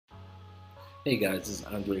Hey guys, this is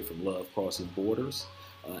Andre from Love Crossing Borders.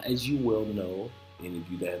 As you well know, any of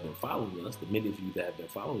you that have been following us, the many of you that have been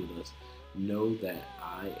following us, know that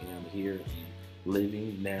I am here and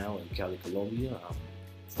living now in Cali, Colombia. I'm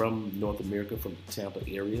from North America, from the Tampa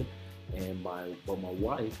area, and my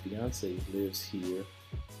wife, fiance, lives here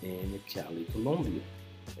in Cali, Colombia.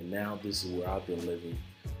 And now this is where I've been living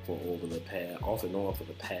for over the past, off and on for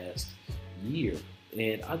the past year.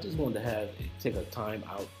 And I just wanted to take a time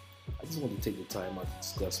out. I just want to take the time out to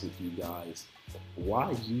discuss with you guys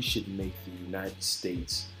why you should make the United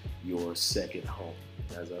States your second home.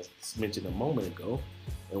 As I mentioned a moment ago,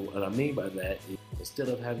 and what I mean by that is instead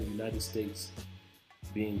of having the United States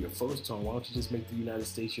being your first home, why don't you just make the United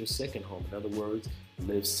States your second home? In other words,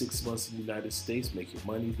 live 6 months in the United States, make your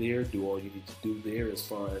money there, do all you need to do there as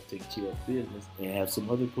far as taking care of business, and have some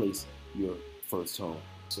other place your first home.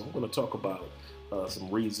 So I'm going to talk about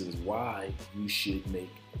some reasons why you should make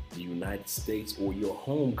the United States or your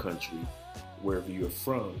home country, wherever you're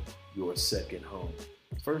from, your second home.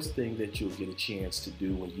 First thing that you'll get a chance to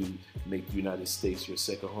do when you make the United States your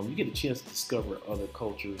second home, you get a chance to discover other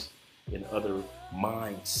cultures and other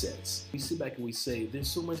mindsets. We sit back and we say, there's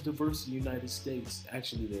so much diversity in the United States.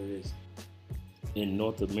 Actually, there is. In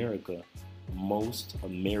North America, most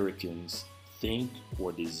Americans think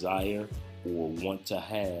or desire or want to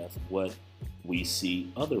have what we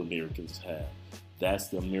see other Americans have. That's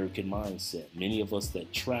the American mindset. Many of us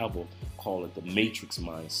that travel call it the Matrix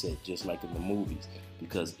mindset, just like in the movies,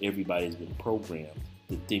 because everybody's been programmed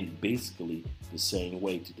to think basically the same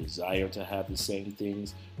way, to desire to have the same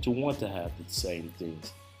things, to want to have the same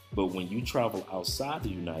things. But when you travel outside the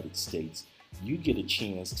United States, you get a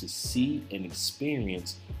chance to see and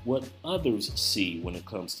experience what others see when it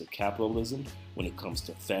comes to capitalism, when it comes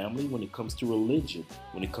to family, when it comes to religion,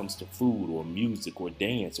 when it comes to food or music or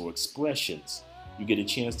dance or expressions. You get a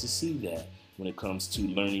chance to see that when it comes to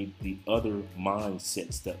learning the other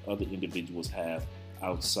mindsets that other individuals have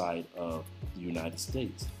outside of the United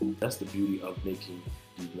States. That's the beauty of making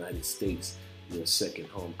the United States your second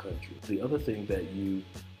home country. The other thing that you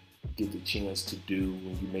get the chance to do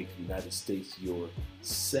when you make the United States your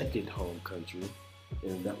second home country,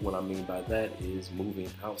 and that what I mean by that is moving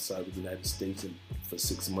outside the United States for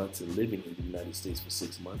 6 months and living in the United States for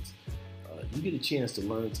 6 months, you get a chance to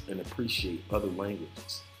learn and appreciate other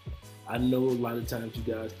languages. I know a lot of times you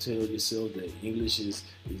guys tell yourself that English is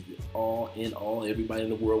the all in all. Everybody in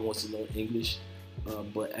the world wants to know English.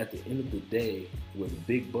 But at the end of the day, where the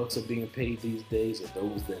big bucks are being paid these days are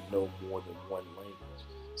those that know more than one language.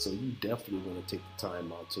 So you definitely want to take the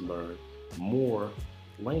time out to learn more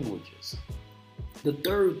languages. The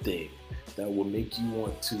third thing that will make you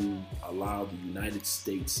want to allow the United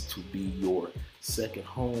States to be your second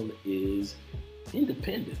home is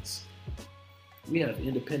independence. We have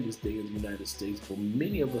Independence Day in the United States, but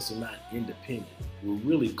many of us are not independent. We're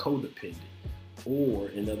really codependent, or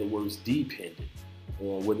in other words, dependent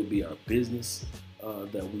on whether it be our business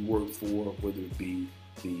that we work for, whether it be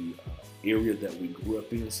the area that we grew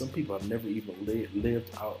up in. Some people have never even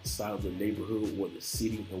lived outside of the neighborhood or the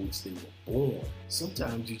city in which they were born.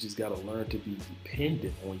 Sometimes you just got to learn to be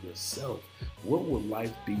dependent on yourself. What would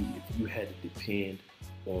life be if you had to depend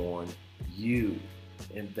on you?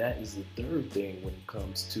 And that is the third thing when it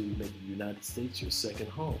comes to making the United States your second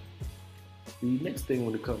home. The next thing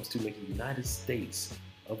when it comes to making the United States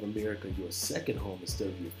of America your second home instead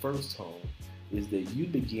of your first home is that you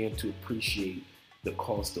begin to appreciate the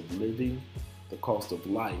cost of living, the cost of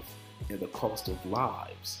life, and the cost of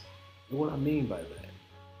lives. And what I mean by that?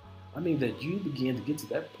 I mean that you begin to get to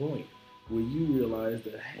that point where you realize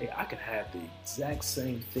that, hey, I could have the exact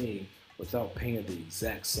same thing without paying the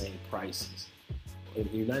exact same prices. In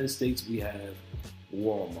the United States, we have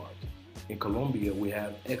Walmart. In Colombia, we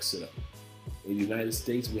have Exeter. In the United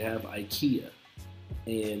States, we have IKEA.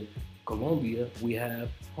 In Colombia, we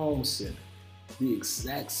have Home Center. The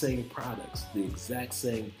exact same products, the exact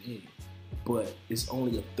same thing, but it's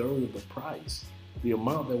only a third of the price. The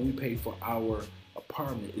amount that we pay for our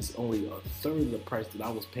apartment is only a third of the price that I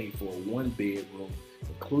was paying for a one bedroom,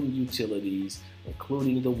 including utilities,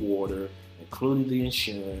 including the water, including the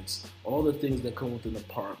insurance, all the things that come with an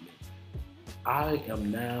apartment. I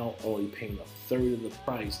am now only paying a third of the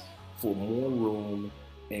price for more room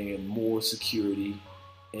and more security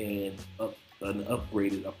and an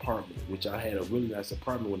upgraded apartment, which I had a really nice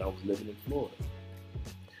apartment when I was living in Florida.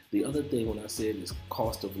 The other thing when I said is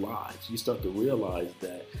cost of lives, you start to realize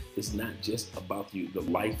that it's not just about the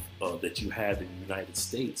life that you have in the United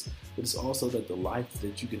States, but it's also that the life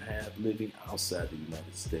that you can have living outside the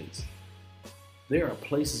United States. There are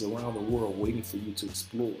places around the world waiting for you to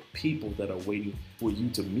explore, people that are waiting for you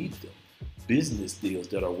to meet them, business deals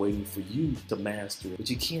that are waiting for you to master. But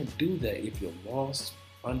you can't do that if you're lost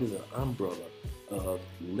under the umbrella of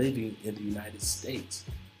living in the United States.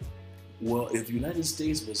 Well, if the United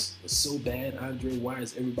States was so bad, Andre, why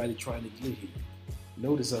is everybody trying to get here?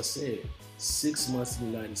 Notice I said 6 months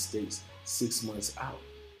in the United States, 6 months out.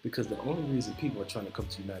 Because the only reason people are trying to come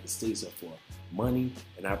to the United States are for money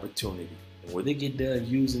and opportunity. And when they get done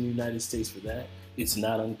using the United States for that, it's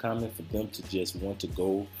not uncommon for them to just want to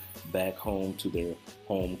go back home to their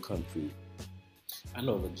home country. I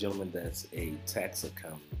know of a gentleman that's a tax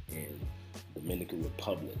accountant in Dominican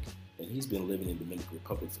Republic, and he's been living in Dominican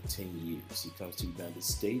Republic for 10 years. He comes to the United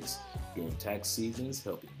States during tax seasons,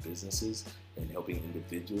 helping businesses and helping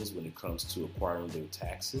individuals when it comes to acquiring their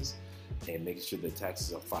taxes and making sure their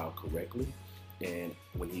taxes are filed correctly. And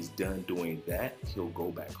when he's done doing that, he'll go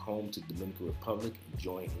back home to Dominican Republic,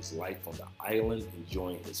 enjoying his life on the island,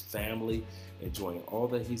 enjoying his family, enjoying all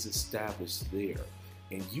that he's established there.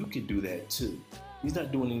 And you can do that too. He's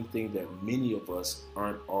not doing anything that many of us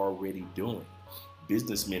aren't already doing.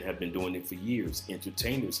 Businessmen have been doing it for years.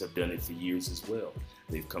 Entertainers have done it for years as well.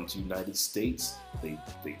 They've come to the United States, they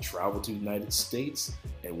travel to the United States,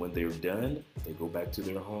 and when they're done, they go back to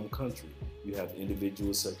their home country. You have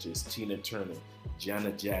individuals such as Tina Turner,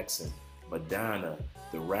 Janet Jackson, Madonna,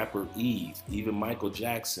 the rapper Eve, even Michael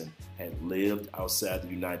Jackson had lived outside the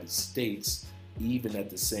United States. Even at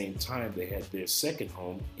the same time, they had their second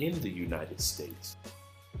home in the United States.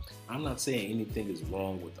 I'm not saying anything is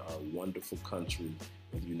wrong with our wonderful country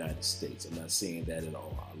in the United States. I'm not saying that at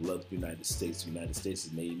all. I love the United States. The United States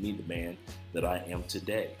has made me the man that I am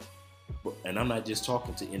today. And I'm not just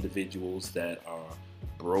talking to individuals that are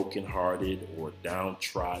brokenhearted or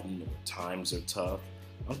downtrodden or times are tough.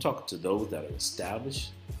 I'm talking to those that are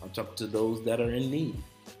established. I'm talking to those that are in need.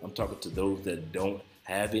 I'm talking to those that don't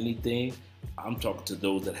have anything. I'm talking to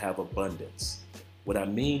those that have abundance. What I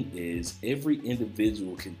mean is every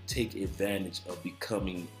individual can take advantage of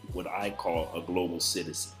becoming what I call a global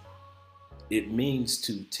citizen. It means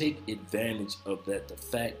to take advantage of that, the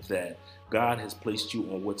fact that God has placed you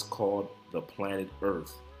on what's called the planet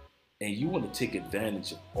Earth. And you want to take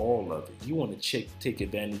advantage of all of it. You want to take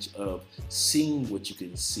advantage of seeing what you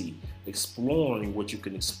can see, exploring what you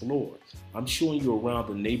can explore. I'm showing you around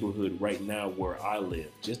the neighborhood right now where I live,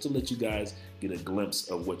 just to let you guys get a glimpse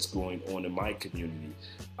of what's going on in my community.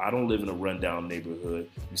 I don't live in a rundown neighborhood.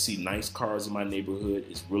 You see nice cars in my neighborhood.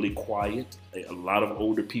 It's really quiet. A lot of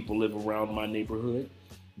older people live around my neighborhood.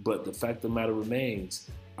 But the fact of the matter remains,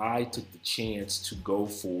 I took the chance to go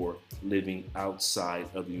for living outside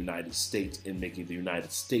of the United States and making the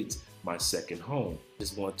United States my second home.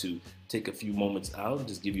 Just want to take a few moments out and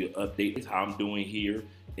just give you an update of how I'm doing here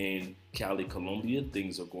in Cali, Colombia.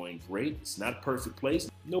 Things are going great. It's not a perfect place.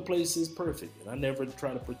 No place is perfect, and I never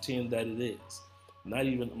try to pretend that it is. Not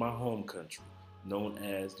even my home country, known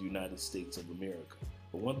as the United States of America.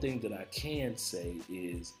 But one thing that I can say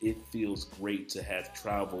is it feels great to have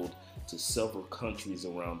traveled to several countries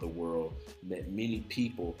around the world, met many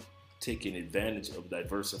people taking advantage of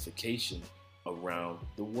diversification around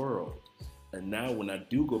the world. And now when I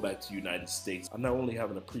do go back to the United States, I not only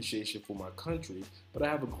have an appreciation for my country, but I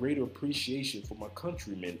have a greater appreciation for my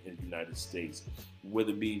countrymen in the United States, whether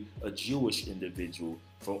it be a Jewish individual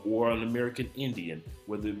or an American Indian,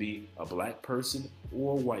 whether it be a black person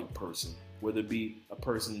or a white person, whether it be a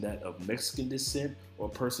person that of Mexican descent or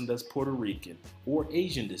a person that's Puerto Rican or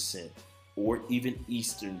Asian descent or even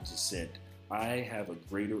Eastern descent. I have a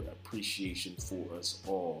greater appreciation for us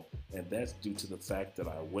all, and that's due to the fact that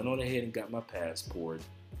I went on ahead and got my passport.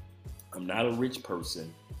 I'm not a rich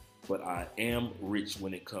person, but I am rich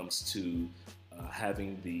when it comes to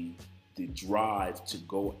having the drive to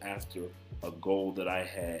go after a goal that I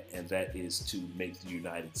had, and that is to make the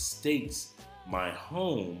United States my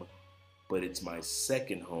home, but it's my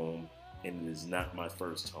second home, and it is not my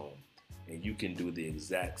first home. And you can do the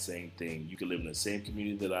exact same thing. You can live in the same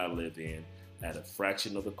community that I live in at a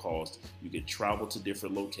fraction of the cost. You can travel to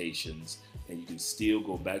different locations, and you can still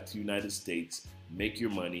go back to the United States, make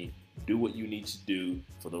your money, do what you need to do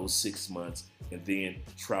for those 6 months, and then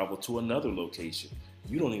travel to another location.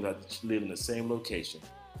 You don't even have to live in the same location.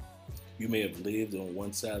 You may have lived on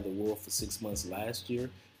one side of the world for 6 months last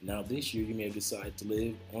year. Now this year, you may have decided to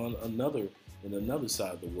live on another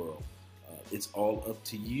side of the world. It's all up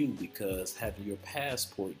to you, because having your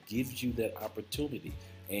passport gives you that opportunity.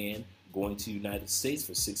 And going to the United States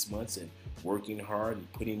for 6 months and working hard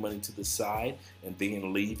and putting money to the side and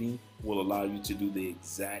then leaving will allow you to do the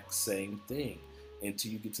exact same thing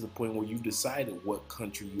until you get to the point where you've decided what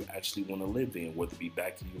country you actually want to live in, whether it be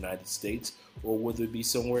back in the United States or whether it be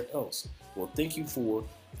somewhere else. Well, thank you for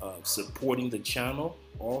supporting the channel.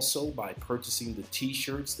 Also, by purchasing the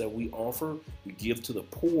t-shirts that we offer, we give to the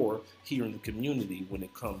poor here in the community when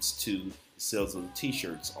it comes to sales of the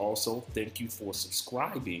t-shirts. Also, thank you for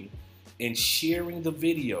subscribing and sharing the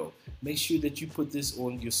video. Make sure that you put this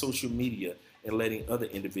on your social media and letting other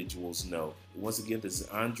individuals know. Once again, this is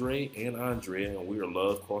Andre and Andrea, and we are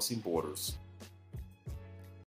Love Crossing Borders.